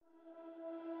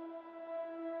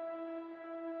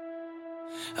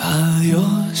A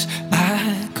Dios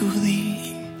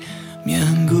acudí, mi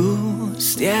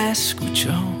angustia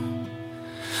escuchó,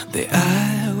 de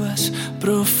aguas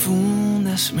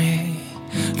profundas me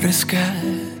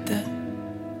rescata.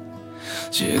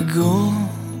 Llegó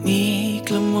mi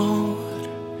clamor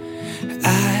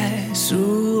a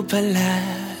su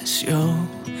palacio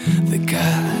de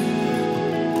cal.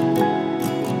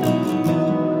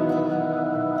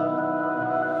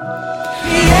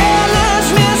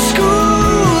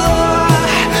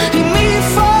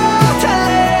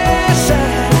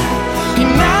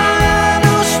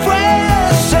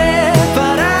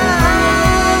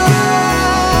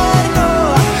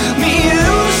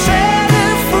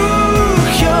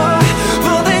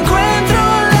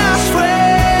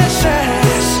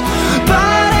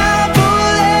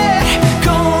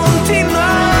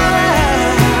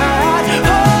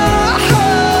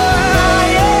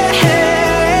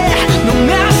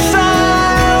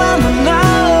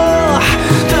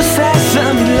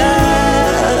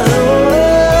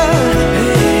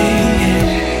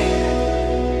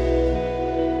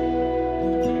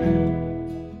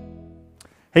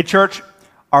 Hey church,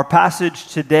 our passage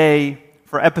today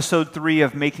for episode 3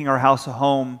 of Making Our House a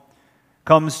Home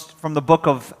comes from the book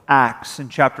of Acts in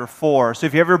chapter 4. So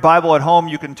if you have your Bible at home,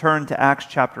 you can turn to Acts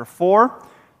chapter 4,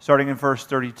 starting in verse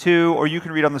 32, or you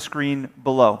can read on the screen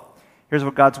below. Here's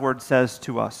what God's word says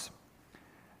to us.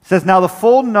 It says, "Now the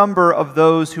full number of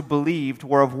those who believed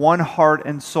were of one heart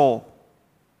and soul.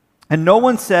 And no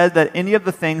one said that any of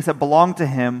the things that belonged to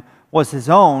him was his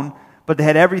own, but they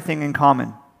had everything in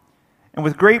common. And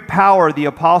with great power the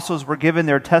apostles were given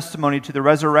their testimony to the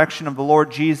resurrection of the Lord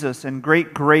Jesus, and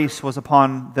great grace was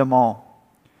upon them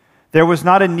all. There was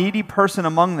not a needy person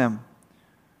among them.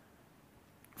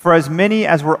 For as many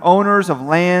as were owners of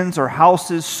lands or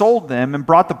houses sold them and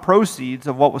brought the proceeds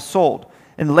of what was sold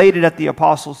and laid it at the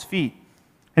apostles' feet.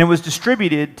 And it was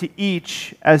distributed to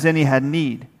each as any had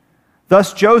need.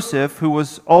 Thus Joseph, who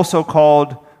was also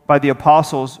called by the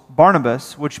apostles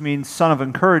Barnabas, which means son of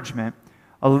encouragement,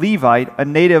 a Levite, a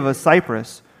native of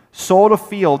Cyprus, sold a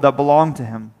field that belonged to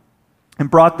him and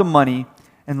brought the money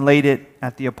and laid it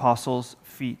at the apostles'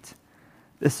 feet."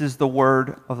 This is the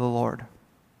word of the Lord.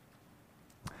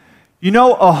 You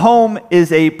know, a home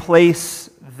is a place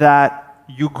that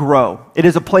you grow. It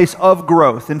is a place of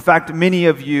growth. In fact, many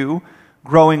of you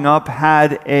growing up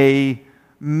had a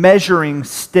measuring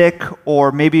stick,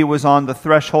 or maybe it was on the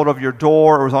threshold of your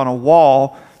door or it was on a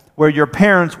wall where your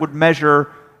parents would measure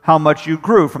how much you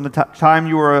grew from the time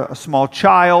you were a small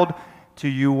child to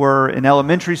you were in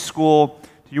elementary school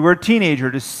to you were a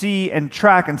teenager, to see and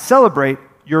track and celebrate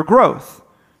your growth.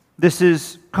 This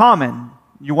is common.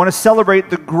 You want to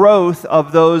celebrate the growth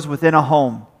of those within a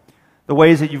home. The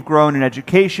ways that you've grown in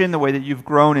education, the way that you've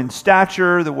grown in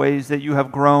stature, the ways that you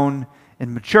have grown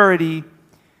in maturity.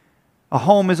 A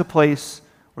home is a place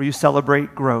where you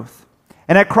celebrate growth.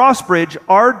 And at Crossbridge,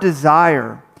 our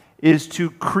desire is to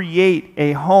create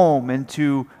a home and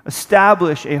to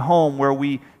establish a home where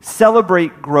we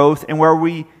celebrate growth and where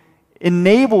we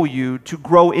enable you to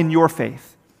grow in your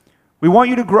faith. We want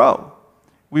you to grow.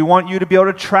 We want you to be able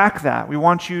to track that. We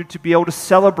want you to be able to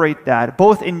celebrate that,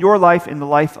 both in your life and the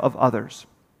life of others.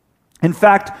 In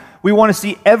fact, we want to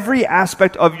see every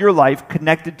aspect of your life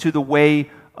connected to the way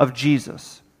of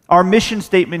Jesus. Our mission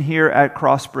statement here at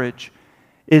Crossbridge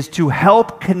is to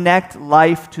help connect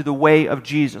life to the way of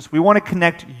Jesus. We want to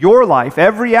connect your life,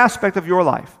 every aspect of your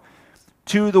life,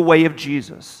 to the way of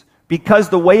Jesus, because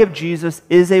the way of Jesus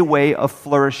is a way of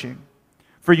flourishing.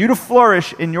 For you to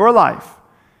flourish in your life,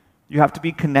 you have to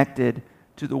be connected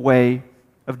to the way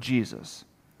of Jesus.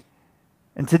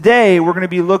 And today, we're going to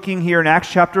be looking here in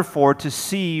Acts chapter 4 to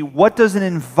see what does an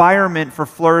environment for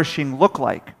flourishing look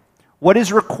like? What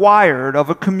is required of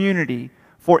a community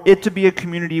for it to be a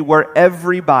community where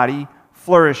everybody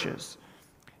flourishes?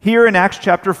 Here in Acts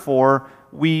chapter 4,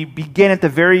 we begin at the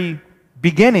very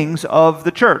beginnings of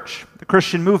the church, the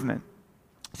Christian movement.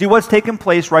 See, what's taken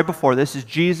place right before this is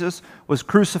Jesus was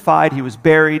crucified, he was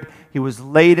buried, he was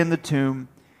laid in the tomb,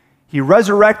 he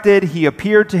resurrected, he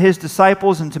appeared to his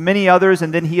disciples and to many others,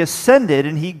 and then he ascended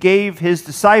and he gave his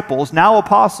disciples, now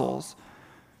apostles,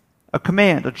 a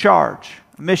command, a charge,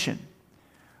 a mission,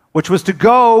 which was to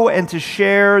go and to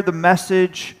share the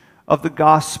message of the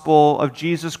gospel of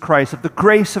Jesus Christ, of the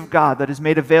grace of God that is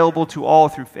made available to all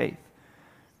through faith,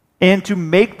 and to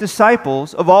make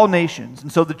disciples of all nations.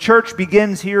 And so the church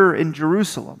begins here in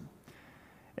Jerusalem,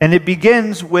 and it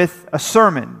begins with a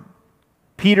sermon,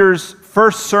 Peter's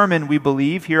first sermon, we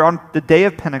believe, here on the day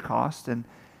of Pentecost. And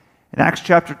in Acts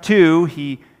chapter 2,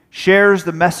 he shares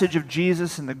the message of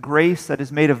Jesus and the grace that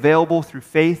is made available through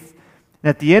faith. And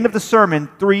at the end of the sermon,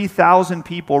 3,000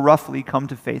 people roughly come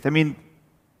to faith. I mean,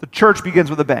 the church begins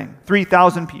with a bang.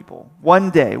 3,000 people,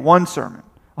 one day, one sermon.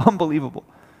 Unbelievable.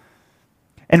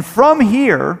 And from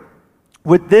here,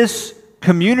 with this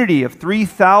community of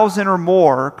 3,000 or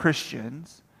more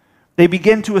Christians, they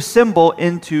begin to assemble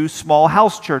into small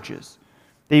house churches.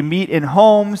 They meet in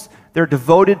homes. They're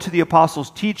devoted to the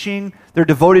apostles' teaching. They're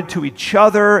devoted to each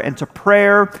other and to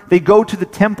prayer. They go to the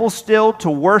temple still to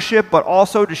worship, but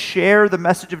also to share the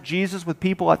message of Jesus with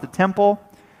people at the temple.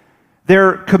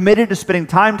 They're committed to spending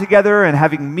time together and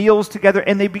having meals together,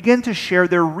 and they begin to share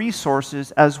their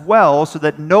resources as well so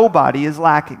that nobody is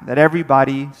lacking, that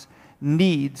everybody's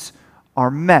needs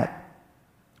are met.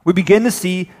 We begin to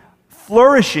see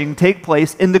flourishing take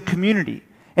place in the community.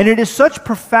 And it is such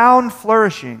profound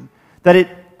flourishing that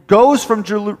it goes from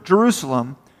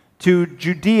Jerusalem to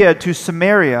Judea to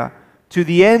Samaria to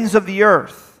the ends of the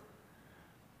earth,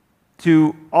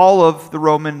 to all of the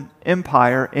Roman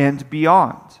Empire and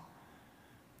beyond.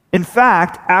 In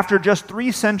fact, after just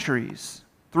 3 centuries,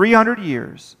 300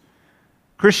 years,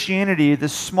 Christianity,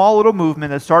 this small little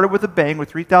movement that started with a bang with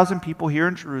 3,000 people here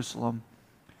in Jerusalem,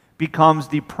 becomes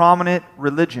the prominent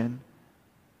religion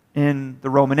in the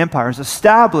Roman Empire. It's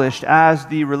established as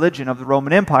the religion of the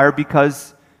Roman Empire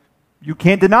because you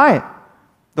can't deny it.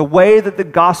 The way that the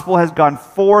gospel has gone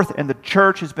forth and the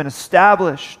church has been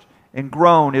established and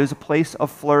grown is a place of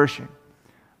flourishing.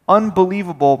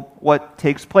 Unbelievable what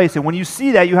takes place. And when you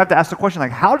see that, you have to ask the question,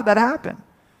 like, how did that happen?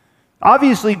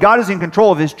 Obviously, God is in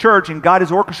control of his church and God is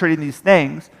orchestrating these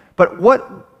things, but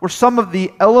what were some of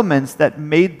the elements that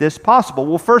made this possible?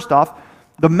 Well, first off,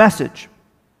 the message.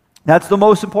 That's the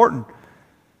most important.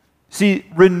 See,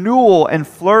 renewal and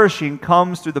flourishing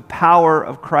comes through the power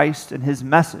of Christ and his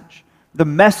message. The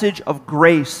message of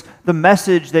grace, the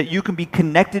message that you can be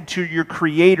connected to your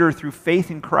Creator through faith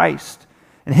in Christ,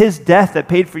 and his death that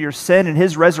paid for your sin, and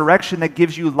his resurrection that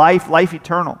gives you life, life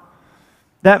eternal.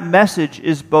 That message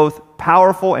is both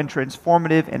powerful and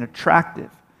transformative and attractive.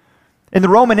 In the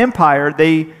Roman Empire,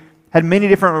 they had many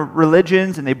different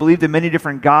religions and they believed in many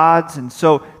different gods. And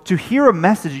so to hear a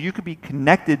message, you could be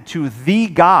connected to the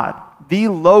God, the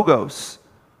Logos,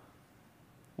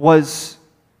 was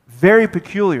very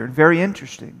peculiar and very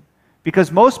interesting.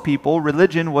 Because most people,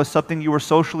 religion was something you were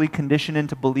socially conditioned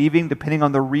into believing, depending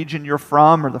on the region you're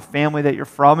from or the family that you're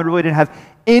from. It really didn't have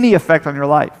any effect on your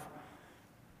life.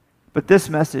 But this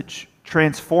message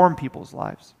transformed people's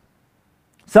lives.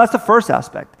 So that's the first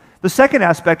aspect. The second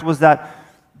aspect was that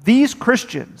these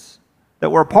Christians that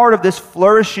were a part of this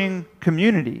flourishing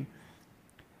community,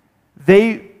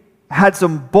 they had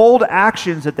some bold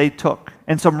actions that they took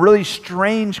and some really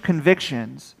strange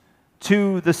convictions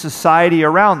to the society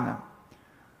around them.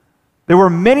 There were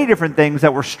many different things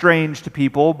that were strange to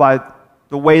people by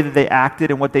the way that they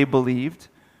acted and what they believed.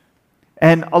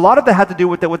 And a lot of that had to do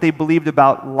with what they believed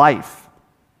about life.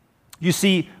 You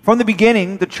see, from the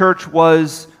beginning, the church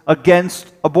was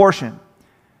against abortion.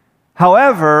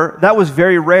 However, that was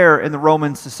very rare in the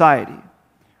Roman society.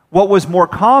 What was more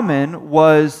common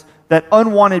was that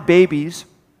unwanted babies,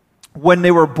 when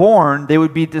they were born, they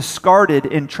would be discarded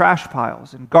in trash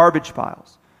piles and garbage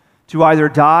piles to either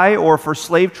die or for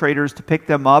slave traders to pick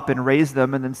them up and raise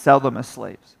them and then sell them as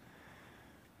slaves.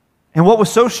 And what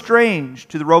was so strange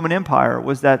to the Roman Empire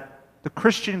was that the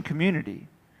Christian community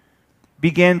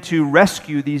began to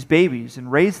rescue these babies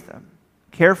and raise them,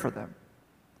 care for them,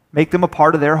 make them a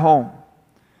part of their home.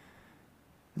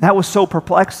 And that was so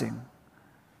perplexing.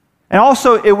 And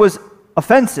also it was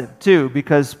offensive too,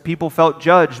 because people felt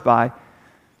judged by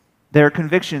their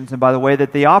convictions and by the way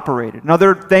that they operated.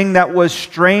 Another thing that was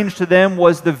strange to them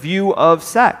was the view of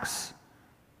sex,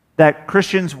 that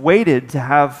Christians waited to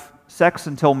have sex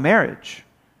until marriage,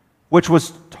 which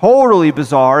was totally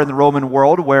bizarre in the Roman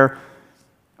world, where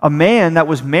a man that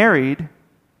was married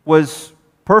was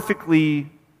perfectly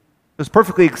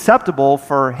acceptable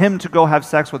for him to go have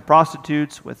sex with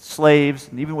prostitutes, with slaves,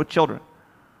 and even with children.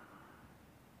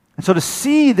 And so to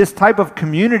see this type of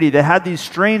community that had these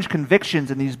strange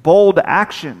convictions and these bold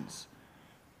actions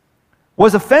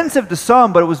was offensive to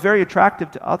some, but it was very attractive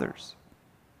to others.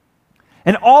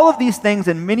 And all of these things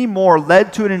and many more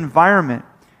led to an environment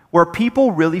where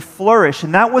people really flourish.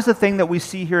 And that was the thing that we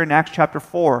see here in Acts chapter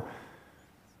 4,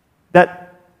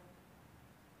 that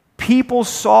people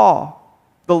saw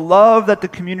the love that the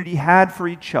community had for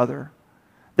each other,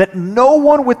 that no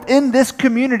one within this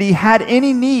community had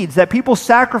any needs, that people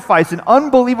sacrificed in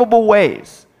unbelievable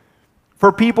ways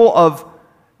for people of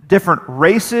different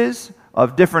races,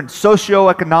 of different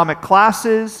socioeconomic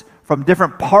classes, from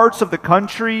different parts of the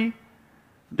country,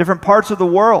 different parts of the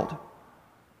world.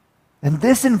 And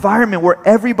this environment where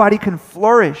everybody can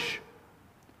flourish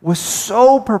was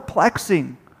so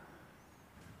perplexing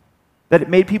that it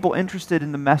made people interested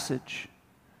in the message.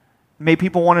 It made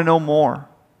people want to know more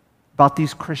about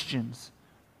these Christians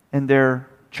and their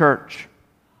church.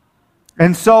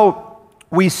 And so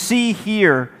we see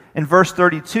here in verse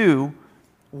 32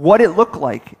 what it looked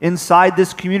like inside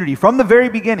this community from the very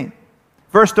beginning.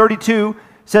 Verse 32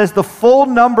 says, "The full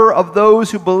number of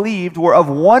those who believed were of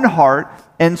one heart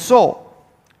and soul.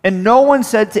 And no one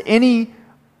said that any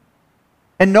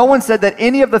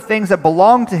of the things that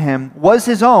belonged to him was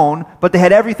his own, but they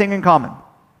had everything in common."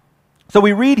 So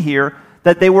we read here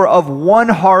that they were of one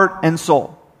heart and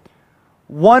soul.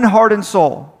 One heart and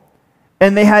soul.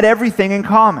 And they had everything in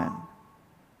common.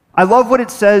 I love what it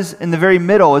says in the very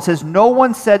middle. It says, "No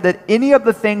one said that any of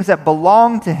the things that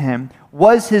belonged to him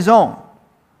was his own."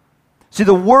 See,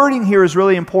 the wording here is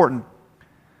really important.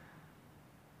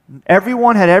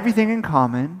 Everyone had everything in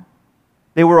common.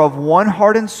 They were of one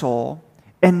heart and soul.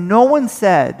 And no one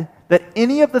said that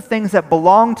any of the things that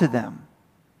belonged to them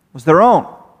was their own.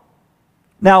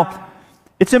 Now,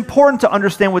 it's important to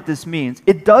understand what this means.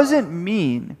 It doesn't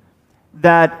mean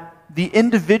that the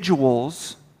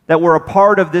individuals that were a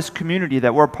part of this community,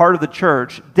 that were a part of the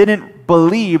church, didn't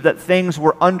believe that things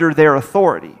were under their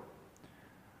authority.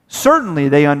 Certainly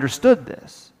they understood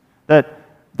this, that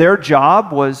their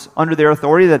job was under their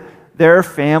authority, that their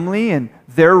family and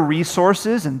their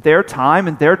resources and their time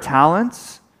and their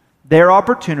talents, their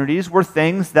opportunities were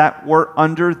things that were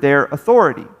under their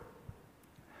authority.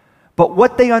 But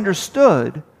what they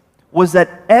understood was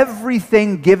that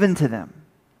everything given to them,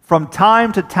 from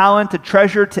time to talent to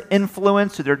treasure to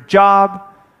influence to their job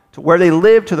to where they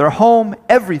lived to their home,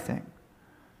 everything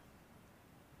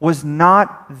was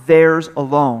not theirs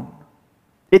alone.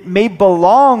 It may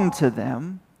belong to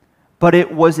them, but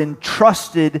it was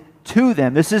entrusted to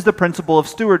them. This is the principle of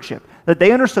stewardship, that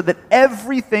they understood that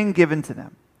everything given to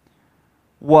them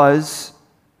was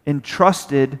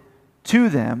entrusted to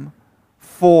them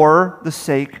for the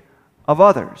sake of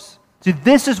others. See,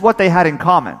 this is what they had in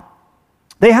common.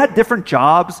 They had different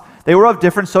jobs. They were of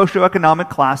different socioeconomic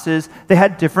classes. They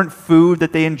had different food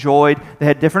that they enjoyed. They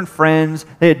had different friends.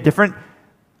 They had different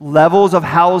levels of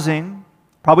housing,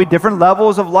 probably different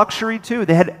levels of luxury too.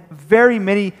 They had very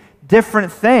many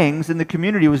different things in the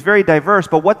community. It was very diverse,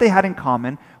 but what they had in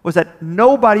common was that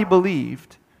nobody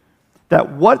believed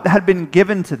that what had been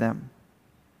given to them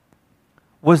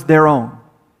was their own,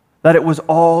 that it was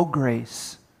all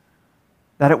grace,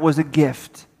 that it was a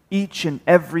gift. Each and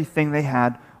everything they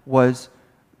had was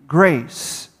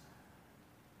grace.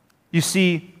 You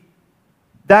see,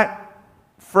 that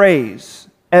phrase,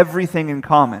 everything in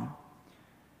common,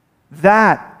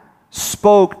 that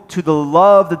spoke to the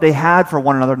love that they had for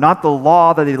one another, not the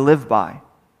law that they lived by.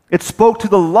 It spoke to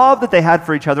the love that they had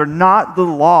for each other, not the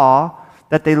law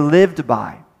that they lived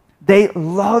by. They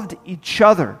loved each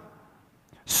other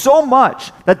so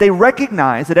much that they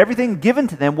recognized that everything given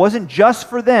to them wasn't just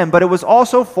for them, but it was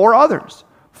also for others,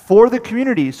 for the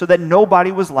community, so that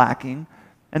nobody was lacking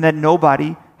and that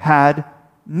nobody had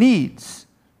needs.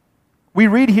 We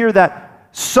read here that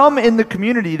some in the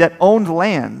community that owned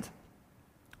land,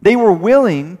 they were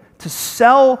willing to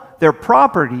sell their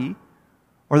property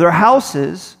or their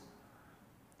houses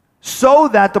so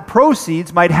that the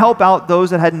proceeds might help out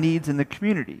those that had needs in the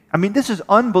community. I mean, this is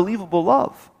unbelievable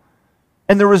love.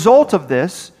 And the result of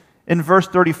this, in verse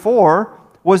 34,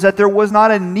 was that there was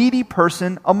not a needy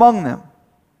person among them.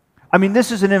 I mean,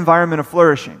 this is an environment of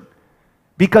flourishing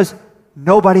because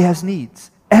nobody has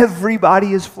needs.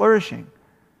 Everybody is flourishing.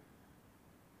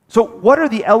 So what are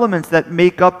the elements that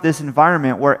make up this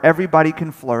environment where everybody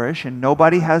can flourish and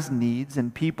nobody has needs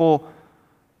and people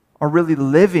are really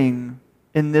living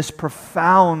in this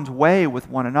profound way with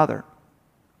one another?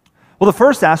 Well, the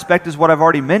first aspect is what I've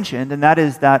already mentioned, and that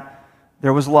is that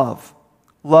there was love.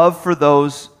 Love for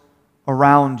those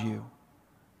around you.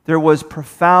 There was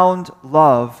profound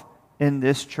love in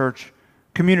this church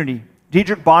community.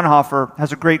 Dietrich Bonhoeffer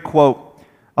has a great quote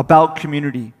about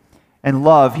community and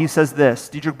love. He says this.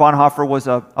 Dietrich Bonhoeffer was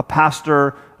a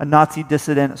pastor, a Nazi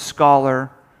dissident, a scholar.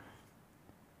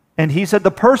 And he said, "The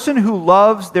person who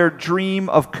loves their dream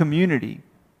of community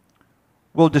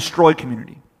will destroy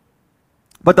community.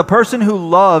 But the person who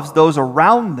loves those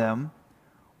around them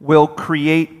will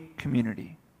create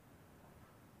community."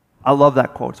 I love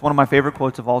that quote. It's one of my favorite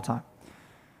quotes of all time.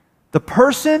 The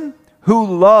person who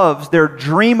loves their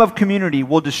dream of community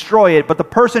will destroy it, but the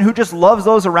person who just loves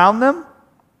those around them,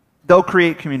 they'll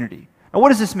create community. Now, what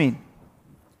does this mean?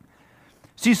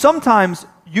 See, sometimes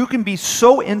you can be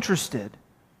so interested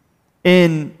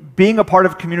in being a part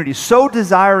of community, so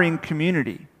desiring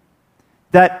community,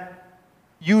 that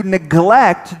you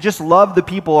neglect to just love the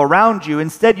people around you.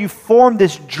 Instead, you form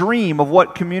this dream of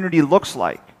what community looks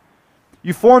like.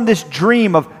 You form this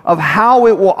dream of how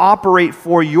it will operate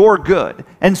for your good.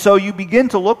 And so you begin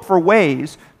to look for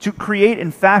ways to create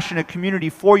and fashion a community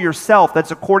for yourself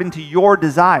that's according to your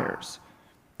desires.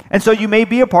 And so you may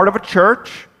be a part of a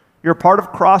church, you're a part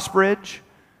of Crossbridge,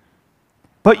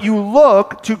 but you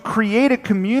look to create a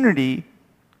community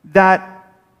that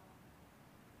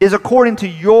is according to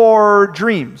your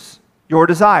dreams, your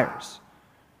desires,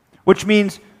 which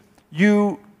means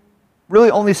you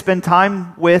really only spend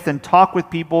time with and talk with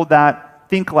people that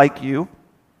think like you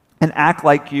and act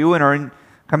like you and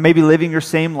are maybe living your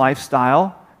same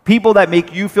lifestyle, people that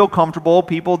make you feel comfortable,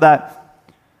 people that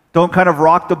don't kind of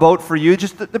rock the boat for you,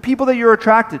 just the people that you're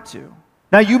attracted to.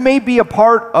 Now, you may be a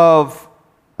part of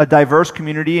a diverse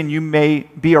community and you may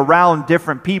be around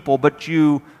different people, but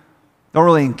you don't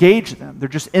really engage them. They're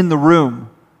just in the room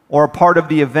or a part of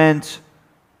the event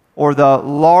or the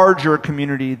larger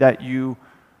community that you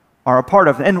are a part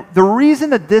of. And the reason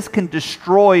that this can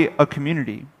destroy a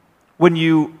community, when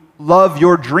you love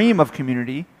your dream of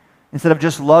community instead of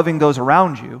just loving those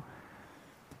around you,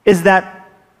 is that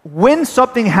when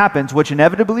something happens, which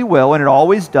inevitably will, and it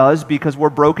always does because we're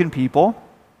broken people,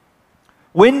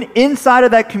 when inside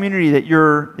of that community that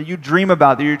you dream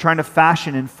about, that you're trying to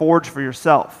fashion and forge for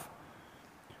yourself,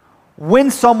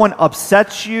 when someone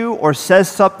upsets you or says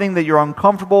something that you're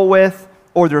uncomfortable with,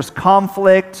 or there's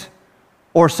conflict,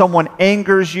 or someone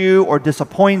angers you or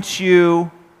disappoints you,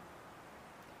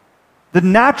 the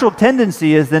natural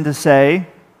tendency is then to say,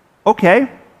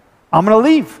 okay, I'm going to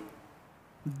leave.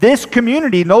 This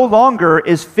community no longer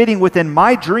is fitting within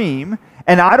my dream,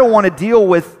 and I don't want to deal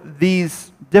with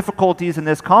these difficulties and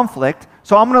this conflict,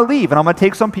 so I'm going to leave, and I'm going to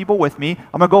take some people with me.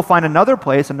 I'm going to go find another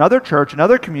place, another church,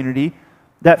 another community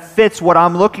that fits what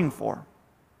I'm looking for,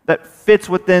 that fits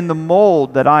within the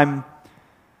mold that I'm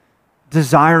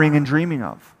desiring and dreaming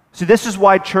of. See, this is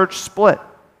why church split.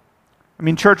 I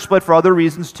mean, church split for other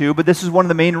reasons too, but this is one of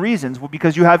the main reasons,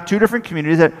 because you have two different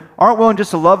communities that aren't willing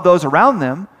just to love those around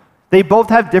them. They both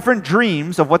have different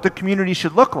dreams of what the community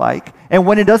should look like, and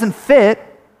when it doesn't fit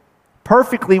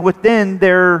perfectly within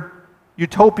their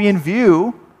utopian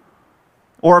view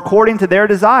or according to their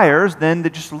desires, then they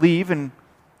just leave and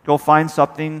go find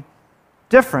something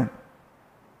different.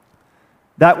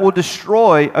 That will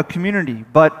destroy a community,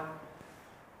 but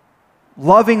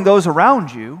loving those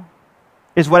around you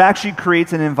is what actually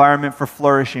creates an environment for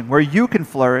flourishing, where you can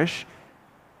flourish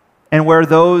and where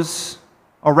those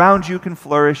around you can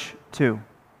flourish too.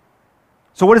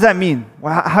 So what does that mean?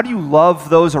 How do you love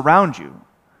those around you?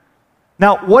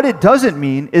 Now, what it doesn't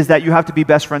mean is that you have to be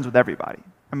best friends with everybody.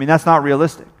 I mean, that's not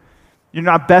realistic. You're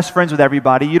not best friends with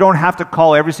everybody. You don't have to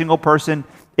call every single person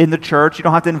in the church. You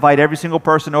don't have to invite every single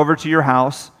person over to your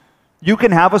house. You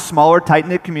can have a smaller,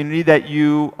 tight-knit community that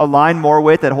you align more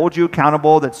with, that hold you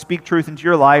accountable, that speak truth into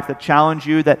your life, that challenge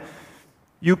you, that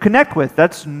you connect with.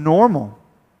 That's normal.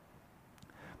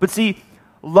 But see,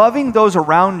 loving those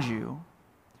around you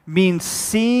means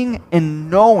seeing and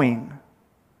knowing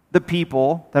the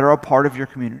people that are a part of your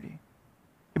community.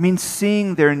 It means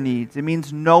seeing their needs. It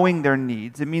means knowing their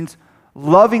needs. It means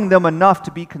loving them enough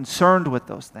to be concerned with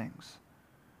those things.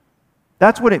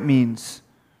 That's what it means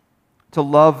to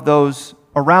love those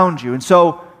around you. And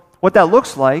so what that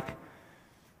looks like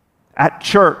at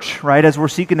church, right, as we're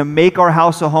seeking to make our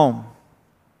house a home,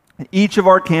 at each of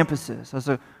our campuses, as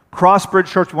a Crossbridge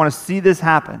church, we want to see this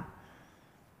happen.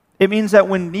 It means that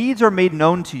when needs are made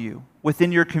known to you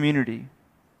within your community,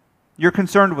 you're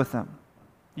concerned with them.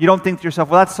 You don't think to yourself,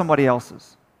 well, that's somebody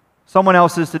else's. Someone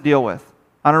else's to deal with.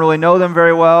 I don't really know them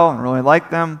very well. I don't really like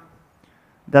them.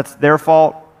 That's their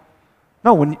fault.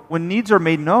 No, when needs are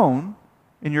made known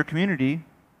in your community,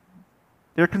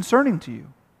 they're concerning to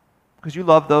you because you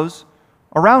love those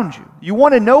around you. You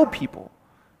want to know people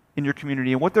in your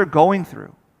community and what they're going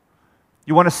through.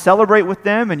 You want to celebrate with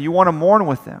them and you want to mourn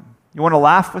with them. You want to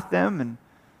laugh with them and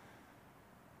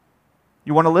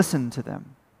you want to listen to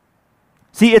them.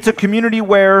 See, it's a community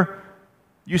where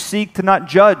you seek to not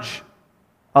judge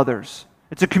others.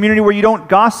 It's a community where you don't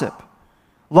gossip.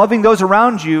 Loving those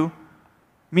around you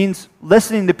means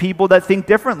listening to people that think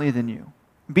differently than you,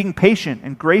 being patient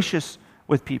and gracious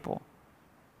with people.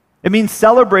 It means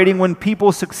celebrating when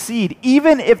people succeed,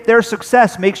 even if their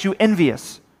success makes you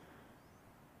envious,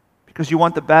 because you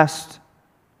want the best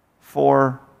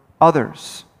for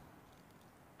others.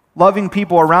 Loving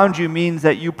people around you means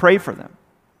that you pray for them.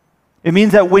 It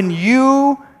means that when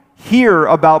you hear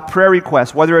about prayer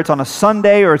requests, whether it's on a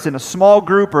Sunday or it's in a small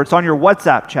group or it's on your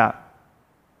WhatsApp chat,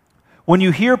 when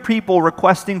you hear people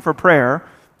requesting for prayer,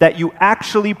 that you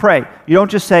actually pray. You don't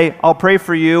just say, I'll pray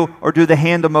for you, or do the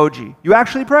hand emoji. You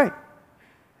actually pray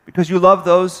because you love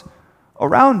those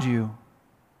around you.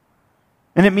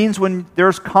 And it means when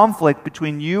there's conflict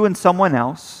between you and someone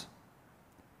else,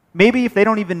 maybe if they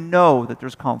don't even know that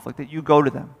there's conflict, that you go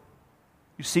to them.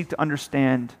 You seek to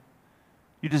understand.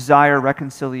 You desire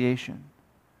reconciliation.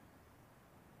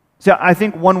 So I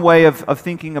think one way of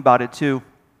thinking about it too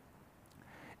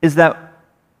is that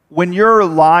when you're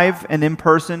live and in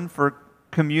person for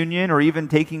communion or even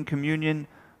taking communion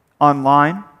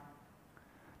online,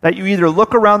 that you either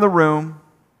look around the room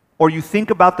or you think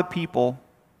about the people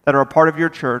that are a part of your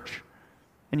church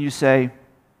and you say,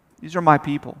 these are my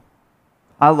people.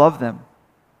 I love them.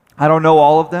 I don't know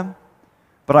all of them,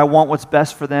 but I want what's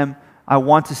best for them. I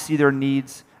want to see their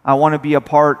needs. I want to be a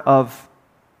part of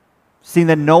seeing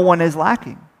that no one is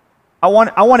lacking. I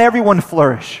want everyone to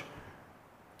flourish,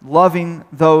 loving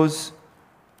those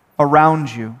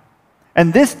around you.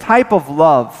 And this type of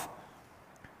love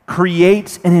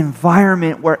creates an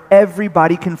environment where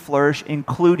everybody can flourish,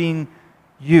 including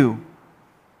you.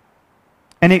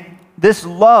 And this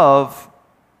love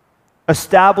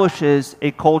establishes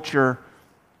a culture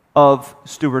of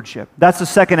stewardship. That's the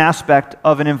second aspect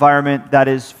of an environment that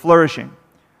is flourishing.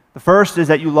 The first is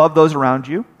that you love those around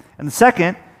you. And the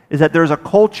second is that there's a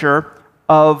culture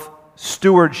of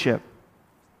stewardship.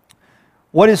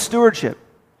 What is stewardship?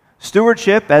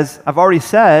 Stewardship, as I've already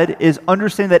said, is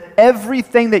understanding that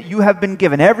everything that you have been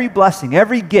given, every blessing,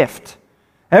 every gift,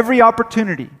 every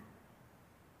opportunity,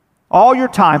 all your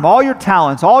time, all your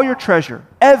talents, all your treasure,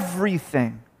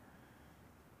 everything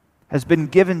has been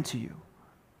given to you.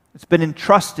 It's been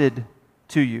entrusted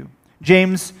to you.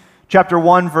 James chapter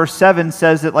 1, verse 7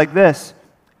 says it like this: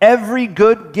 every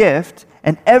good gift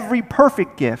and every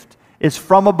perfect gift is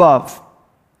from above,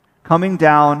 coming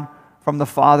down from the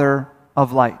Father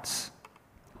of lights.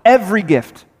 Every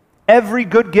gift, every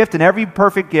good gift and every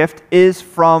perfect gift is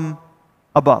from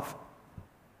above.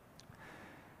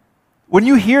 When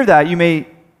you hear that, you may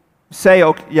say,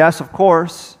 okay, yes, of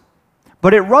course,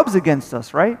 but it rubs against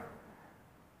us, right?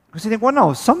 Because you think, well,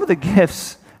 no, some of the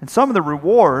gifts and some of the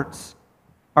rewards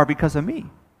are because of me.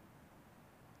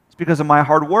 It's because of my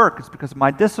hard work. It's because of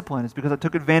my discipline. It's because I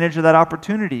took advantage of that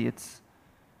opportunity.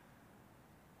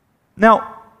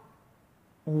 Now,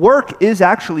 work is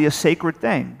actually a sacred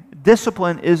thing.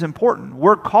 Discipline is important.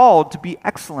 We're called to be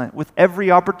excellent with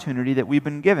every opportunity that we've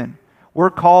been given. We're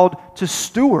called to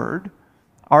steward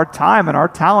our time and our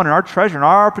talent and our treasure and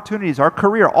our opportunities, our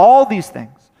career, all these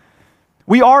things.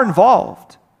 We are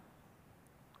involved.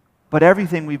 But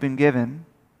everything we've been given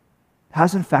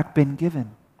has in fact been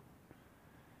given.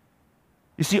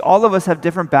 You see, all of us have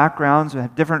different backgrounds, we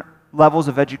have different levels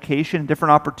of education,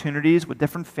 different opportunities with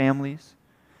different families,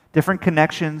 different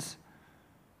connections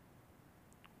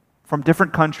from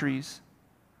different countries.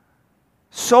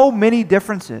 So many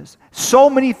differences, so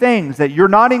many things that you're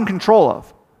not in control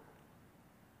of,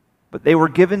 but they were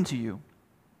given to you.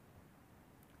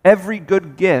 Every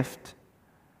good gift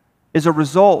is a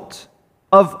result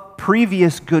of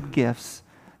previous good gifts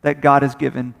that God has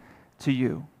given to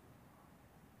you.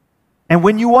 And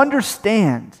when you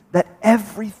understand that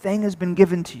everything has been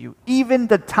given to you, even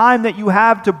the time that you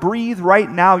have to breathe right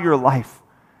now, your life,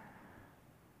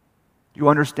 you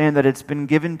understand that it's been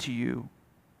given to you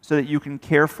so that you can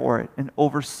care for it and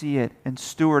oversee it and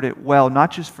steward it well,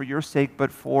 not just for your sake,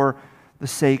 but for the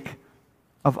sake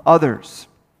of others.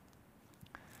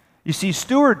 You see,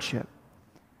 stewardship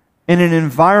in an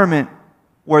environment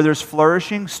where there's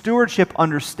flourishing, stewardship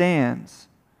understands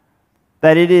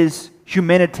that it is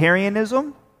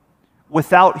humanitarianism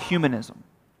without humanism.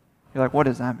 You're like, what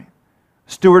does that mean?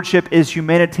 Stewardship is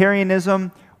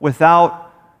humanitarianism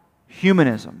without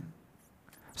humanism.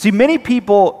 See, many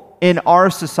people in our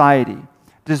society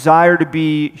desire to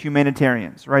be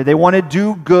humanitarians, right? They want to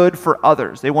do good for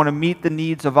others. They want to meet the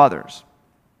needs of others.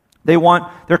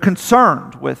 They're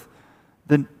concerned with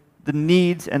the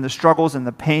needs and the struggles and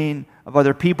the pain of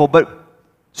other people. But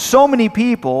so many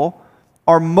people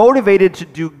are motivated to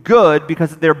do good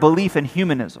because of their belief in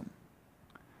humanism.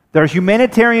 Their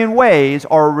humanitarian ways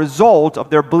are a result of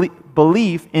their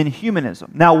belief in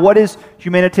humanism. Now, what is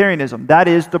humanitarianism? That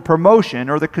is the promotion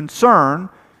or the concern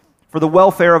for the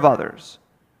welfare of others.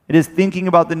 It is thinking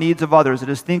about the needs of others. It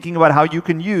is thinking about how you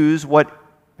can use what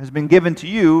has been given to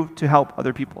you to help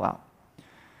other people out.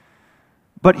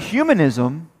 But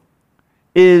humanism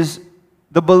is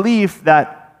the belief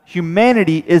that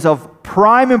humanity is of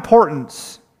prime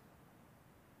importance,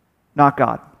 not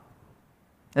God.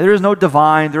 There is no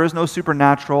divine, there is no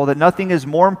supernatural, that nothing is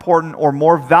more important or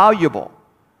more valuable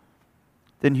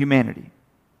than humanity.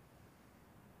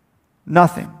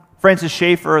 Nothing. Francis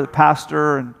Schaeffer, the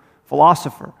pastor and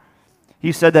philosopher,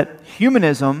 he said that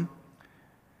humanism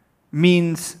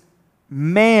means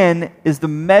man is the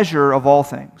measure of all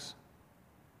things.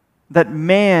 That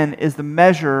man is the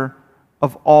measure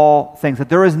of all things. That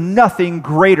there is nothing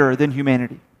greater than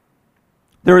humanity.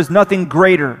 There is nothing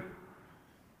greater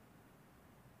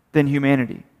than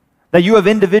humanity. That you have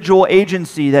individual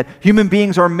agency, that human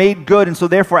beings are made good, and so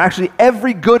therefore actually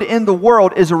every good in the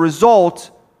world is a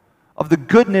result of the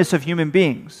goodness of human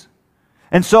beings.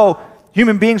 And so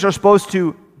human beings are supposed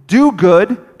to do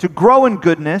good, to grow in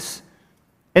goodness,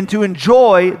 and to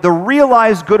enjoy the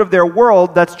realized good of their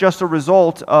world that's just a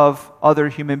result of other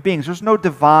human beings. There's no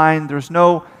divine, there's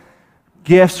no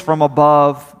gifts from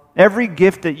above. Every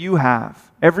gift that you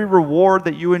have, every reward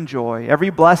that you enjoy, every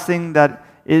blessing that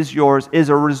is yours is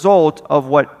a result of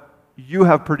what you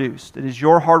have produced. It is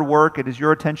your hard work, it is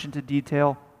your attention to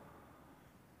detail.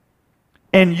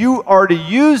 And you are to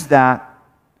use that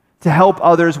to help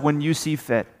others when you see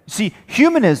fit. See,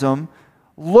 humanism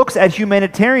looks at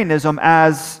humanitarianism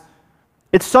as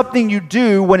it's something you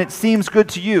do when it seems good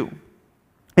to you.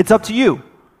 It's up to you.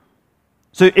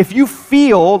 So if you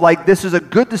feel like this is a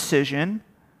good decision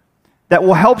that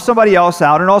will help somebody else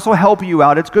out and also help you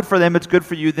out, it's good for them, it's good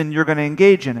for you, then you're going to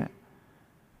engage in it.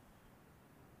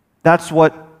 That's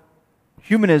what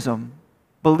humanism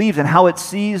believes and how it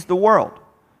sees the world.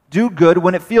 Do good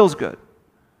when it feels good.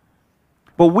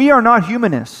 But we are not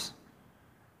humanists.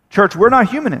 Church, we're not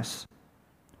humanists.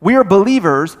 We are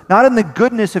believers, not in the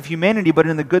goodness of humanity, but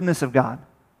in the goodness of God.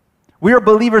 We are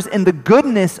believers in the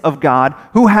goodness of God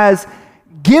who has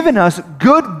given us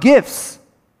good gifts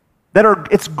that are,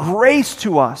 it's grace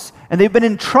to us, and they've been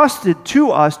entrusted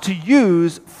to us to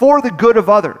use for the good of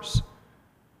others.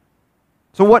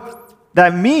 So what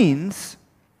that means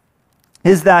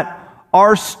is that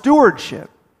our stewardship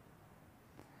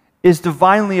is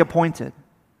divinely appointed.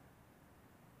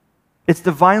 It's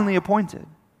divinely appointed.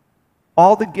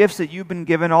 All the gifts that you've been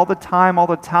given, all the time, all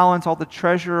the talents, all the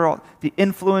treasure, all the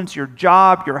influence, your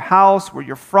job, your house, where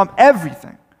you're from,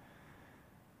 everything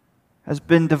has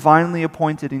been divinely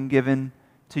appointed and given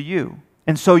to you.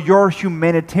 And so your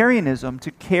humanitarianism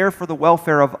to care for the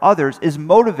welfare of others is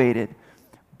motivated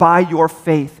by your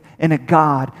faith in a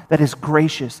God that is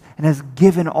gracious and has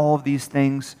given all of these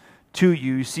things to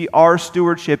you. You see, our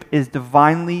stewardship is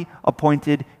divinely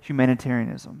appointed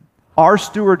humanitarianism. Our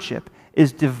stewardship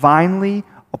is divinely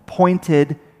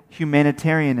appointed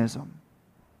humanitarianism.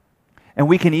 And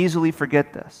we can easily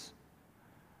forget this.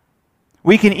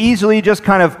 We can easily just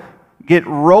kind of get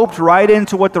roped right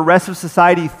into what the rest of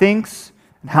society thinks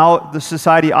and how the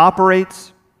society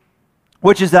operates,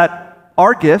 which is that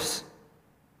our gifts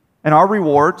and our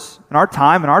rewards and our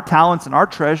time and our talents and our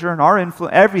treasure and our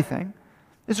influence, everything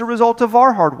is a result of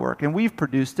our hard work, and we've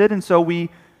produced it, and so we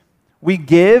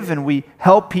give and we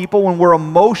help people when we're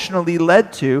emotionally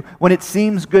led to, when it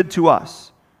seems good to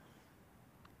us.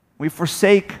 We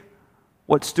forsake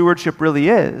what stewardship really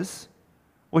is,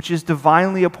 which is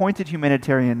divinely appointed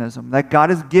humanitarianism, that God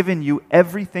has given you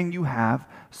everything you have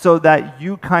so that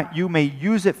you may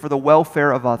use it for the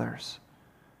welfare of others.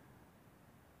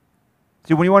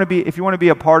 See, if you want to be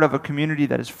a part of a community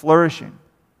that is flourishing,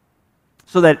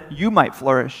 so that you might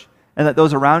flourish and that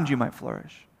those around you might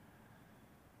flourish,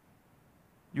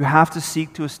 you have to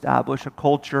seek to establish a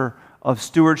culture of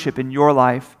stewardship in your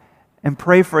life and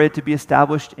pray for it to be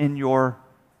established in your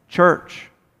church.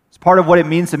 It's part of what it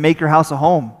means to make your house a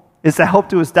home, is to help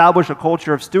to establish a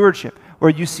culture of stewardship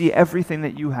where you see everything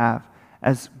that you have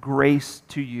as grace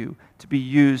to you to be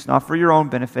used, not for your own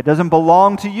benefit. It doesn't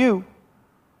belong to you,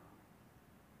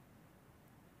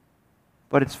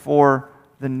 but it's for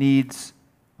the needs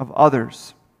of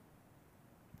others.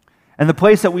 And the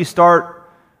place that we start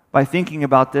by thinking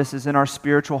about this is in our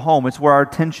spiritual home. It's where our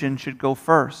attention should go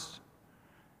first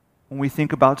when we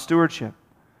think about stewardship.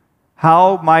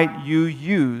 How might you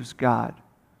use, God,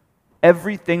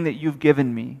 everything that you've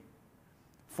given me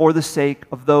for the sake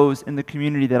of those in the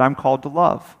community that I'm called to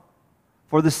love,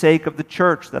 for the sake of the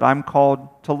church that I'm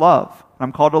called to love?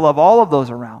 I'm called to love all of those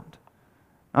around,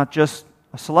 not just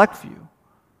a select few.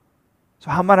 So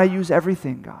how might I use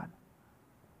everything, God,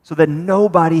 so that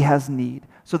nobody has need,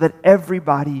 so that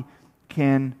everybody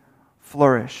can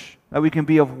flourish, that we can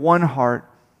be of one heart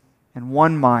and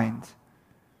one mind?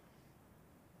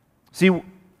 See,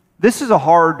 this is a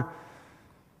hard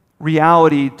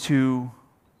reality to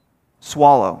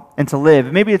swallow and to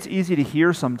live. Maybe it's easy to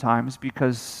hear sometimes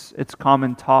because it's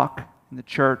common talk in the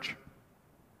church,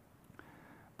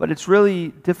 but it's really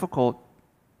difficult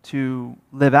to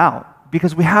live out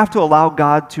because we have to allow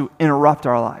God to interrupt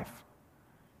our life.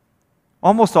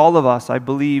 Almost all of us, I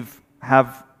believe,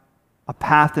 have a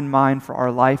path in mind for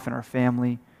our life and our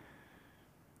family.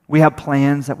 We have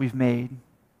plans that we've made.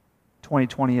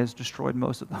 2020 has destroyed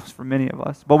most of those for many of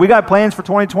us. But we got plans for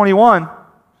 2021.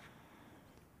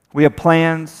 We have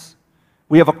plans.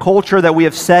 We have a culture that we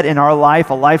have set in our life,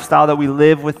 a lifestyle that we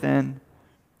live within.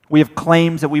 We have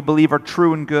claims that we believe are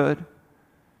true and good.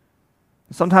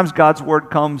 Sometimes God's word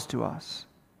comes to us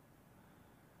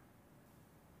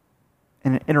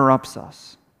and it interrupts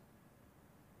us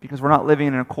because we're not living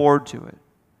in accord to it.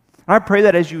 And I pray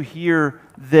that as you hear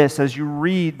this, as you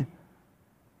read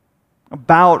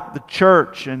about the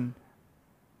church and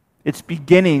its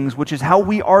beginnings, which is how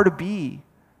we are to be,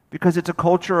 because it's a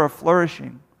culture of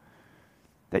flourishing,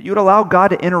 that you'd allow God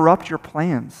to interrupt your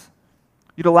plans.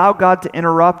 You'd allow God to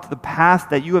interrupt the path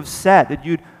that you have set, that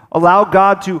you'd allow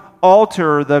God to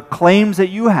alter the claims that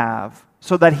you have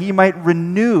so that He might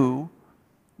renew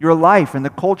your life and the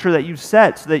culture that you've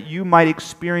set so that you might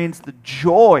experience the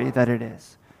joy that it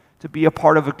is to be a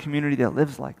part of a community that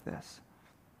lives like this.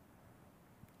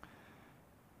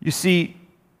 You see,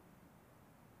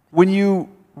 when you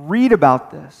read about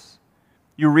this,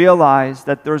 you realize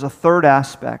that there's a third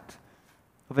aspect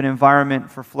of an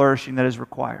environment for flourishing that is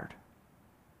required.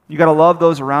 You got to love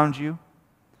those around you.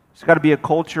 There's got to be a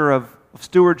culture of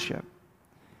stewardship.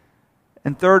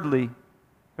 And thirdly,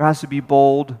 there has to be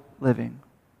bold living.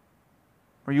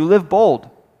 Where you live bold.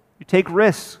 You take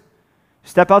risks. You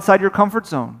step outside your comfort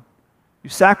zone. You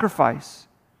sacrifice.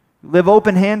 You live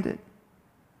open-handed.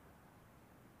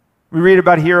 We read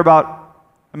about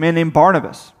a man named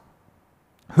Barnabas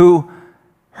who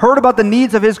heard about the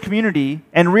needs of his community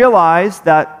and realized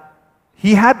that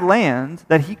he had land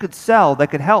that he could sell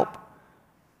that could help.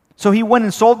 So he went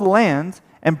and sold the land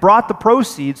and brought the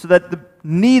proceeds so that the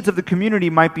needs of the community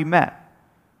might be met.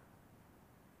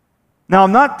 Now,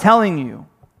 I'm not telling you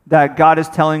that God is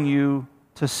telling you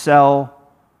to sell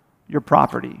your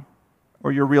property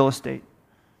or your real estate,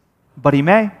 but He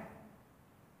may.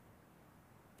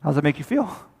 How does that make you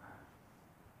feel?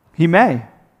 He may.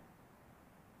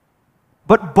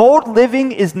 But bold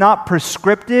living is not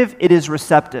prescriptive, it is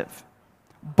receptive.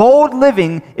 Bold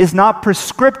living is not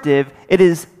prescriptive, it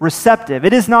is receptive.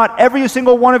 It is not every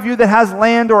single one of you that has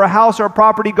land or a house or a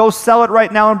property, go sell it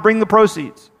right now and bring the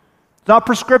proceeds. It's not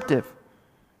prescriptive,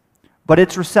 but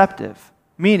it's receptive,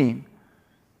 meaning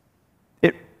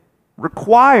it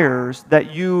requires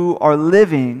that you are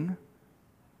living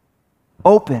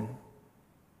open,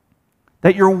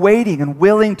 that you're waiting and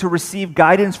willing to receive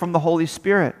guidance from the Holy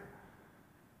Spirit,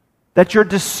 that you're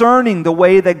discerning the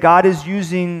way that God is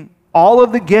using all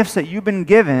of the gifts that you've been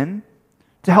given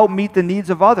to help meet the needs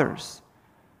of others,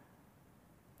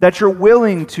 that you're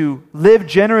willing to live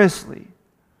generously,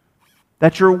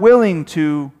 that you're willing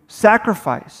to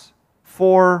sacrifice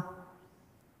for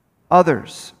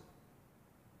others,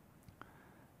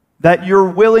 that you're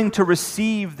willing to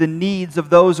receive the needs of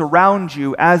those around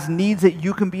you as needs that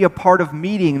you can be a part of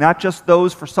meeting, not just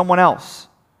those for someone else.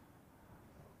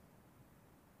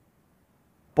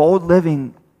 Bold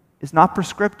living is not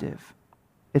prescriptive,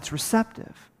 it's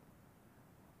receptive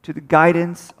to the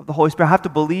guidance of the Holy Spirit. I have to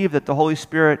believe that the Holy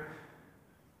Spirit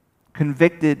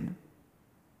convicted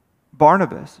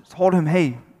Barnabas, told him,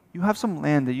 hey, you have some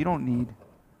land that you don't need,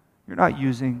 you're not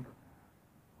using.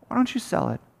 Why don't you sell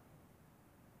it?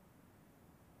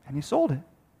 And he sold it.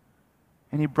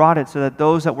 And he brought it so that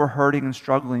those that were hurting and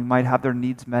struggling might have their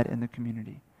needs met in the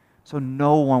community. So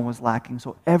no one was lacking,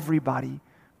 so everybody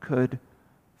could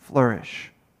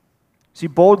flourish. See,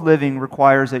 bold living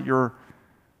requires that you're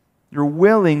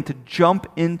willing to jump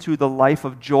into the life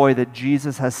of joy that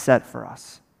Jesus has set for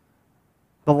us.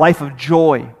 The life of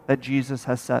joy that Jesus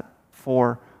has set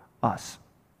for us.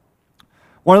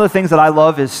 One of the things that I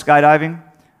love is skydiving.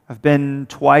 I've been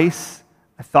twice.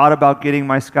 I thought about getting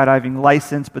my skydiving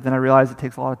license, but then I realized it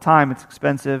takes a lot of time. It's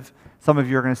expensive. Some of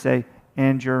you are going to say,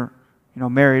 and you're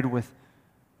married with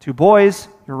 2 boys.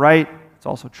 You're right. It's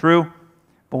also true.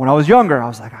 But when I was younger, I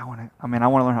was like, I want to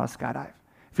learn how to skydive.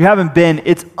 If you haven't been,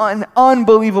 it's an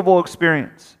unbelievable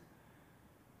experience.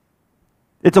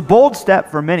 It's a bold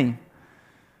step for many,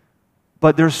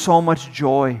 but there's so much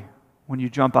joy when you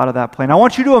jump out of that plane. I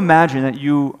want you to imagine that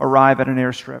you arrive at an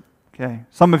airstrip. Okay,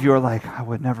 some of you are like, I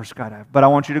would never skydive, but I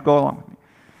want you to go along with me.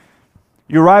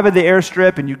 You arrive at the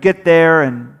airstrip and you get there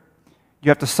and you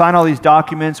have to sign all these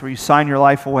documents where you sign your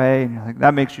life away, and you're like,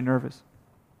 that makes you nervous.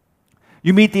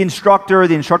 You meet the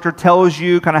instructor tells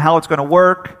you kind of how it's going to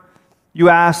work. You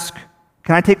ask,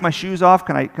 can I take my shoes off?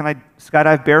 Can I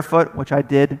skydive barefoot? Which I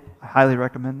did. I highly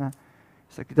recommend that.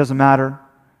 It's like, it doesn't matter.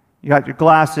 You got your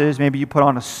glasses, maybe you put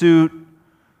on a suit,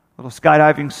 little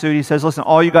skydiving suit. He says, listen,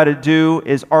 all you got to do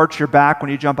is arch your back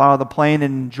when you jump out of the plane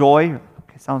and enjoy.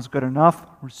 Okay, sounds good enough.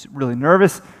 We're really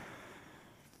nervous.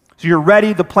 So you're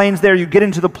ready, the plane's there, you get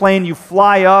into the plane, you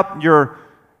fly up,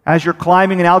 as you're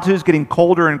climbing in altitude, it's getting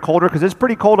colder and colder because it's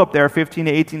pretty cold up there, 15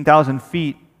 to 18,000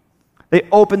 feet. They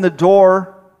open the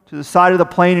door to the side of the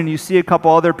plane and you see a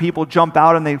couple other people jump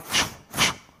out and they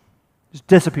just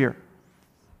disappear.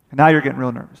 And now you're getting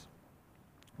real nervous.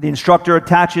 The instructor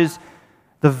attaches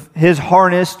his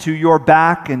harness to your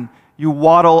back and you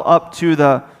waddle up to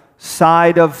the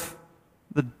side of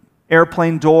the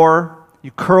airplane door.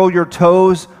 You curl your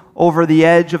toes over the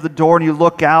edge of the door and you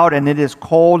look out and it is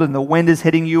cold and the wind is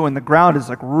hitting you and the ground is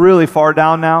like really far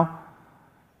down now.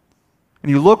 And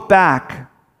you look back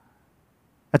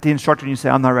at the instructor and you say,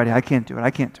 I'm not ready. I can't do it.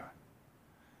 I can't do it.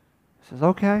 He says,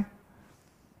 okay.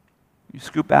 You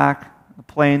scoot back, the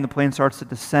plane starts to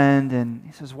descend and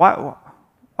he says, why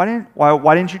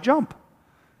didn't you jump?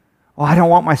 Well, I don't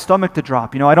want my stomach to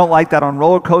drop. I don't like that on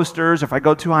roller coasters. If I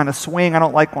go too high on a swing, I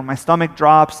don't like when my stomach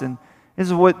drops. And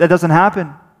that doesn't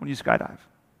happen when you skydive.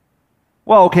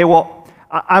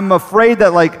 I'm afraid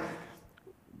that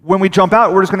when we jump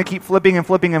out, we're just going to keep flipping and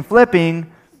flipping and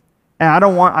flipping, and I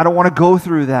don't want to go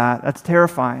through that. That's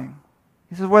terrifying.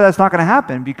 He says, well, that's not going to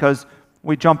happen because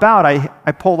when we jump out,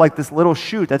 I pull this little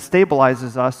chute that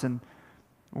stabilizes us, and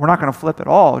we're not going to flip at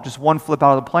all. Just one flip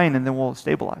out of the plane, and then we'll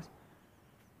stabilize.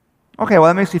 Okay, well,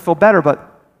 that makes me feel better,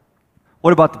 but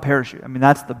what about the parachute?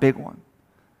 That's the big one.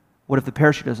 What if the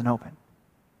parachute doesn't open?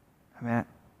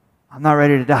 I'm not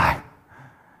ready to die.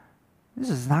 You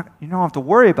don't have to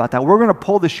worry about that. We're going to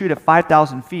pull the chute at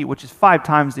 5,000 feet, which is 5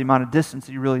 times the amount of distance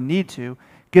that you really need to.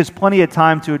 Gives plenty of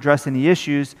time to address any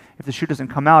issues if the chute doesn't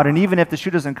come out. And even if the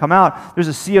chute doesn't come out, there's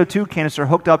a CO2 canister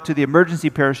hooked up to the emergency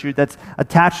parachute that's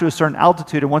attached to a certain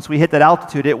altitude. And once we hit that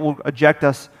altitude, it will eject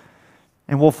us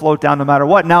and we'll float down no matter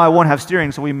what. Now I won't have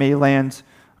steering, so we may land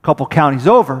a couple counties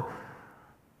over.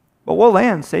 But we'll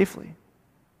land safely.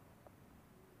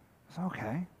 It's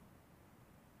okay.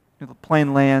 The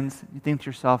plane lands, you think to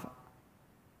yourself,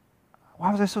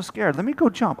 why was I so scared? Let me go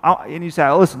jump. And you say,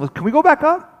 listen, can we go back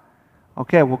up?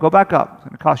 Okay, we'll go back up. It's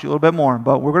going to cost you a little bit more,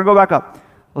 but we're going to go back up.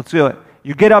 Let's do it.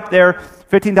 You get up there,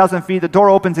 15,000 feet, the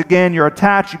door opens again, you're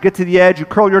attached, you get to the edge, you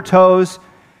curl your toes,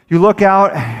 you look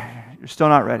out, you're still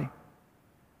not ready.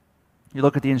 You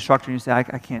look at the instructor and you say, I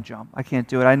can't jump. I can't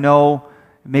do it. I know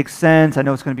it makes sense. I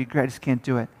know it's going to be great. I just can't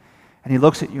do it. And he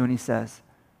looks at you and he says,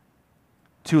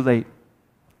 too late.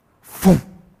 Boom,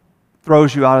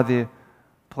 throws you out of the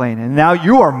plane. And now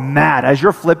you are mad. As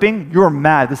you're flipping, you're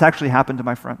mad. This actually happened to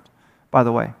my friend, by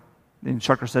the way. The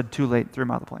instructor said too late, threw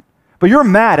him out of the plane. But you're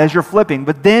mad as you're flipping.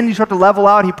 But then you start to level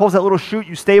out. He pulls that little chute.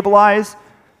 You stabilize.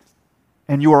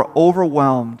 And you are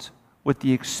overwhelmed with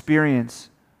the experience.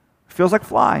 It feels like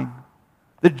flying.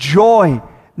 The joy.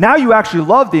 Now you actually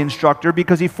love the instructor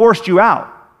because he forced you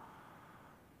out.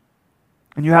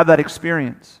 And you have that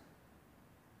experience.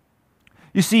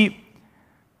 You see,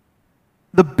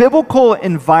 the biblical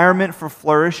environment for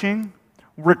flourishing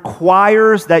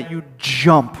requires that you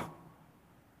jump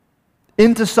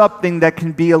into something that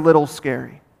can be a little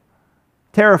scary,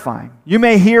 terrifying. You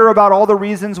may hear about all the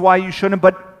reasons why you shouldn't,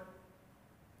 but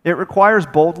it requires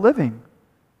bold living.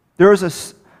 There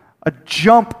is a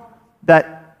jump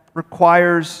that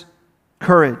requires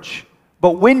courage.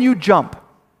 But when you jump,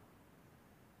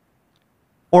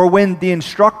 or when the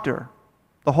instructor,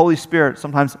 the Holy Spirit,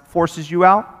 sometimes forces you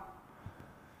out,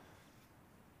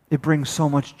 it brings so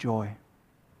much joy.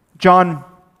 John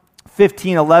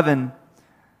 15:11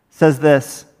 says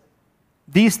this,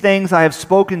 "These things I have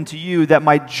spoken to you, that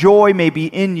my joy may be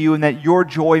in you and that your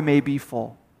joy may be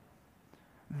full.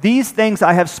 These things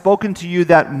I have spoken to you,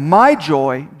 that my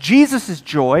joy, Jesus'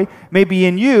 joy, may be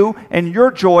in you and your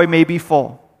joy may be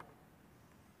full."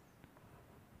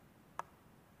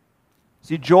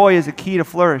 See, joy is a key to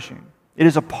flourishing. It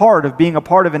is a part of being a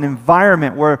part of an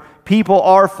environment where people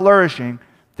are flourishing.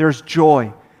 There's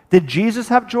joy. Did Jesus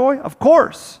have joy? Of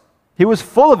course. He was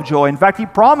full of joy. In fact, he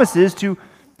promises to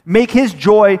make his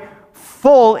joy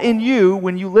full in you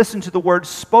when you listen to the words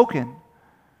spoken.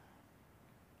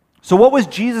 So what was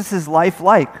Jesus' life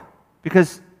like?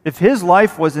 Because if his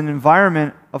life was an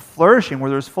environment of flourishing where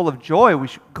there's full of joy, we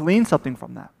should glean something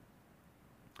from that.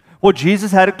 Well,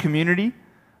 Jesus had a community,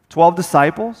 12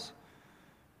 disciples.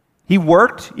 He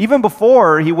worked, even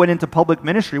before he went into public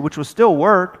ministry, which was still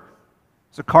work.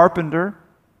 He was a carpenter.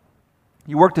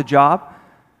 He worked a job.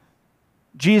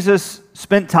 Jesus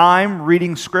spent time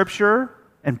reading scripture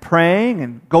and praying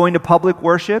and going to public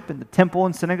worship in the temple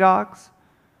and synagogues.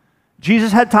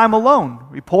 Jesus had time alone.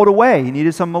 He pulled away. He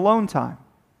needed some alone time.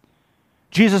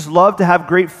 Jesus loved to have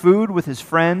great food with his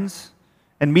friends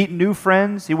and meet new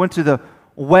friends. He went to the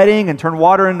wedding and turned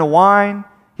water into wine.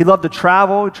 He loved to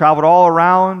travel. He traveled all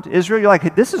around Israel. You're like,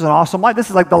 hey, this is an awesome life. This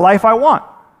is like the life I want.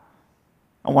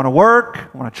 I want to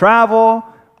work. I want to travel.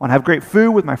 I want to have great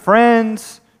food with my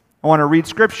friends. I want to read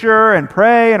scripture and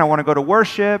pray, and I want to go to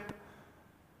worship.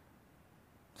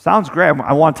 Sounds great.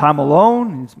 I want time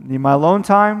alone. I need my alone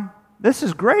time. This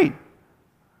is great.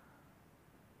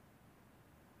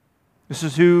 This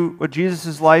is what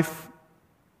Jesus' life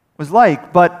was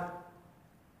like. But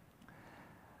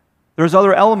there's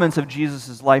other elements of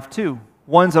Jesus' life too,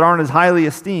 ones that aren't as highly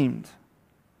esteemed,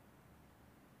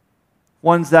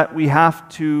 ones that we have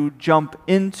to jump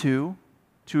into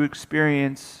to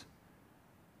experience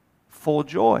full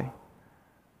joy,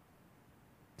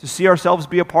 to see ourselves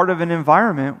be a part of an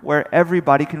environment where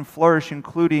everybody can flourish,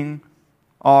 including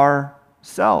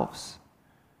ourselves.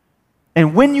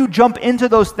 And when you jump into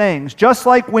those things, just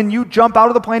like when you jump out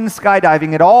of the plane in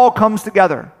skydiving, it all comes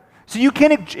together. So you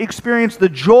can't experience the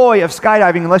joy of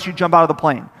skydiving unless you jump out of the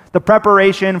plane. The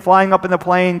preparation, flying up in the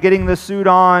plane, getting the suit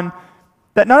on,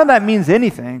 none of that means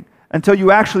anything until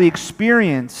you actually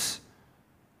experience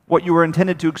what you were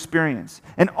intended to experience.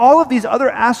 And all of these other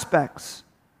aspects,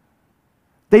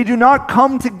 they do not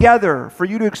come together for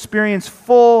you to experience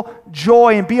full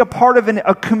joy and be a part of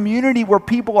a community where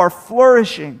people are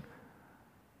flourishing,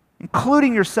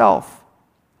 including yourself,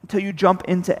 until you jump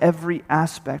into every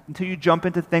aspect, until you jump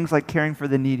into things like caring for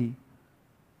the needy,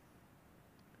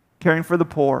 caring for the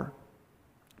poor,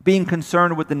 being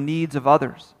concerned with the needs of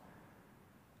others,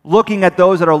 looking at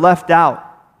those that are left out,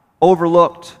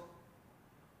 overlooked.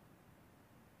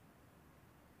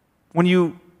 When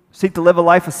you seek to live a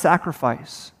life of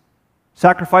sacrifice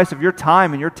of your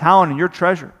time and your talent and your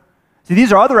treasure. See,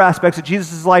 these are other aspects of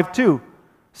Jesus' life too.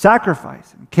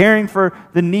 Sacrifice and caring for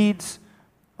the needs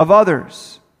of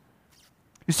others.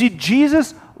 You see,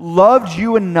 Jesus loved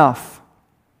you enough.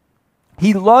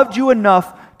 He loved you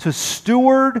enough to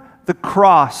steward the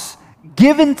cross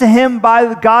given to him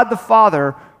by God the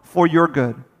Father for your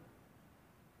good.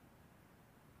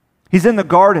 He's in the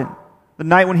garden the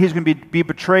night when he's going to be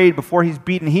betrayed, before he's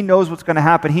beaten. He knows what's going to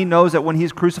happen. He knows that when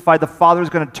he's crucified, the Father is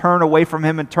going to turn away from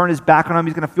him and turn his back on him.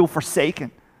 He's going to feel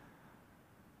forsaken.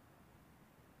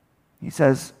 He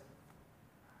says,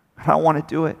 I don't want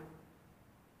to do it.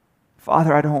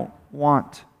 Father, I don't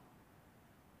want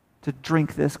to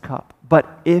drink this cup.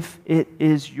 But if it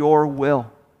is your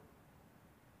will,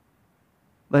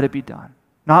 let it be done.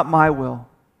 Not my will,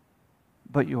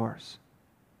 but yours.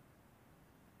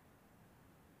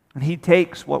 And he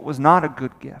takes what was not a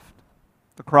good gift,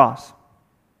 the cross,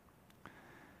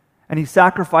 and he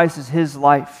sacrifices his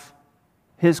life,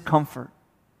 his comfort,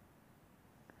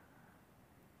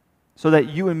 so that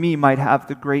you and me might have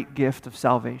the great gift of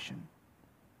salvation.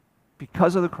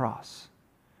 Because of the cross,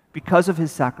 because of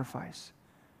his sacrifice,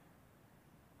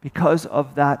 because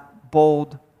of that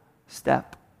bold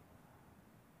step,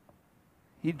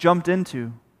 he jumped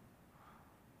into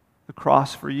the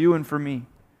cross for you and for me.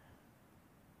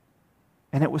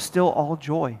 And it was still all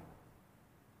joy,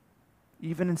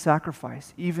 even in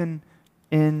sacrifice, even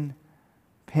in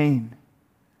pain.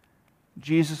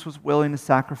 Jesus was willing to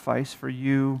sacrifice for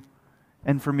you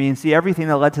and for me. And see, everything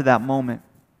that led to that moment,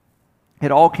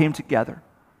 it all came together.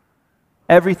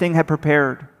 Everything had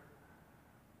prepared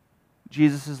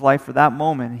Jesus' life for that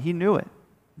moment, and he knew it.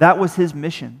 That was his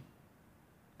mission,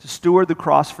 to steward the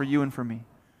cross for you and for me.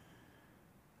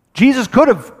 Jesus could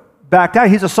have backed out.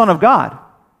 He's a son of God.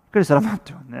 He could have said, I'm not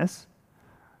doing this.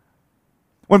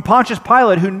 When Pontius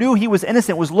Pilate, who knew he was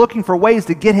innocent, was looking for ways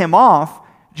to get him off,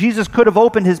 Jesus could have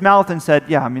opened his mouth and said,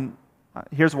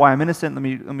 here's why I'm innocent.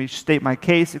 Let me state my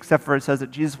case, except for it says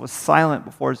that Jesus was silent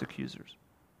before his accusers.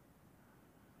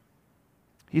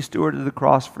 He stewarded the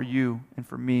cross for you and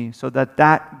for me, so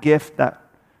that gift that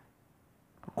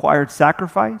required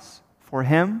sacrifice for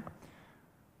him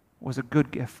was a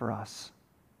good gift for us,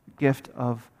 a gift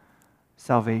of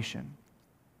salvation.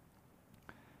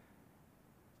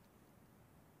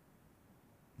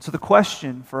 So the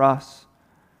question for us,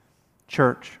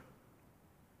 church,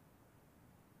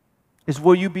 is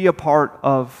will you be a part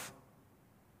of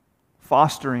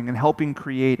fostering and helping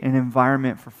create an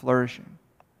environment for flourishing?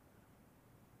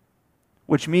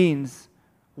 Which means,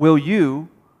 will you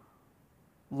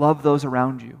love those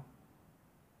around you?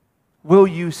 Will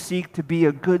you seek to be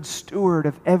a good steward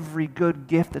of every good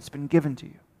gift that's been given to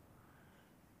you?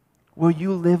 Will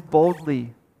you live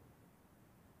boldly,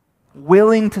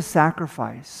 willing to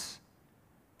sacrifice,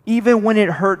 even when it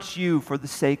hurts you for the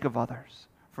sake of others,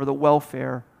 for the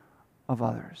welfare of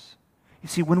others? You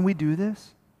see, when we do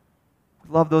this,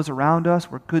 We love those around us.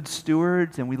 We're good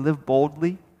stewards, and we live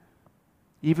boldly.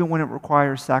 Even when it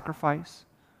requires sacrifice,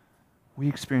 we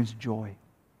experience joy.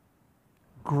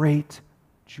 Great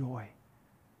joy.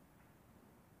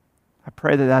 I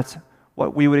pray that that's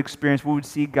what we would experience. We would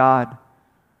see God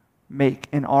make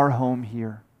in our home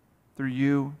here, through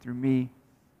you, through me,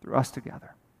 through us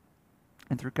together,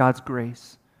 and through God's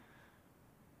grace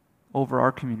over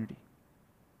our community.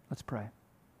 Let's pray.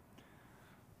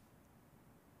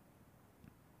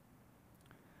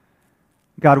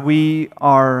 God, we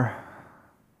are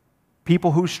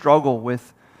people who struggle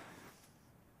with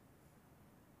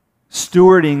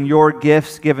stewarding your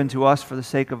gifts given to us for the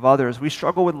sake of others. We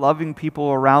struggle with loving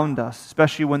people around us,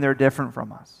 especially when they're different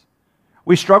from us.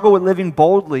 We struggle with living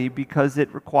boldly because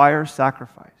it requires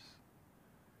sacrifice.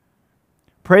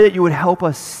 Pray that you would help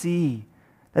us see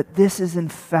that this is in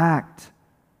fact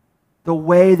the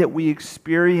way that we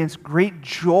experience great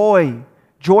joy.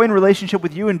 Joy in relationship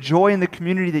with you and joy in the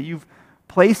community that you've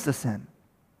placed us in.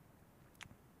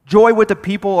 Joy with the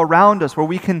people around us where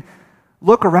we can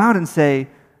look around and say,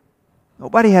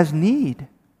 nobody has need.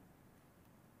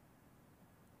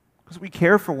 Because we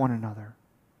care for one another.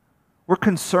 We're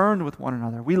concerned with one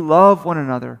another. We love one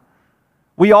another.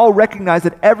 We all recognize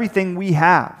that everything we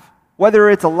have, whether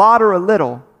it's a lot or a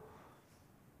little,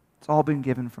 it's all been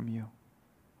given from you.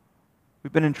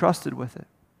 We've been entrusted with it.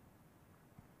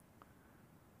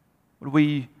 Would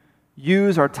we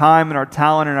use our time and our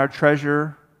talent and our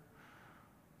treasure,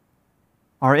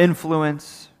 our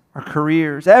influence, our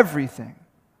careers, everything?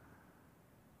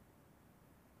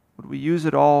 Would we use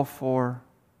it all for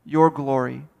your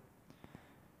glory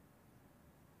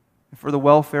and for the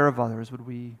welfare of others? Would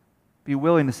we be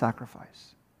willing to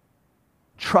sacrifice,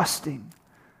 trusting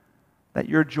that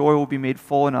your joy will be made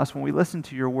full in us when we listen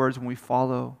to your words, when we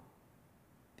follow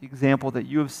the example that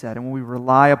you have set, and when we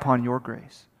rely upon your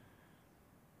grace?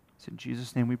 It's in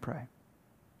Jesus' name we pray.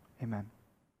 Amen.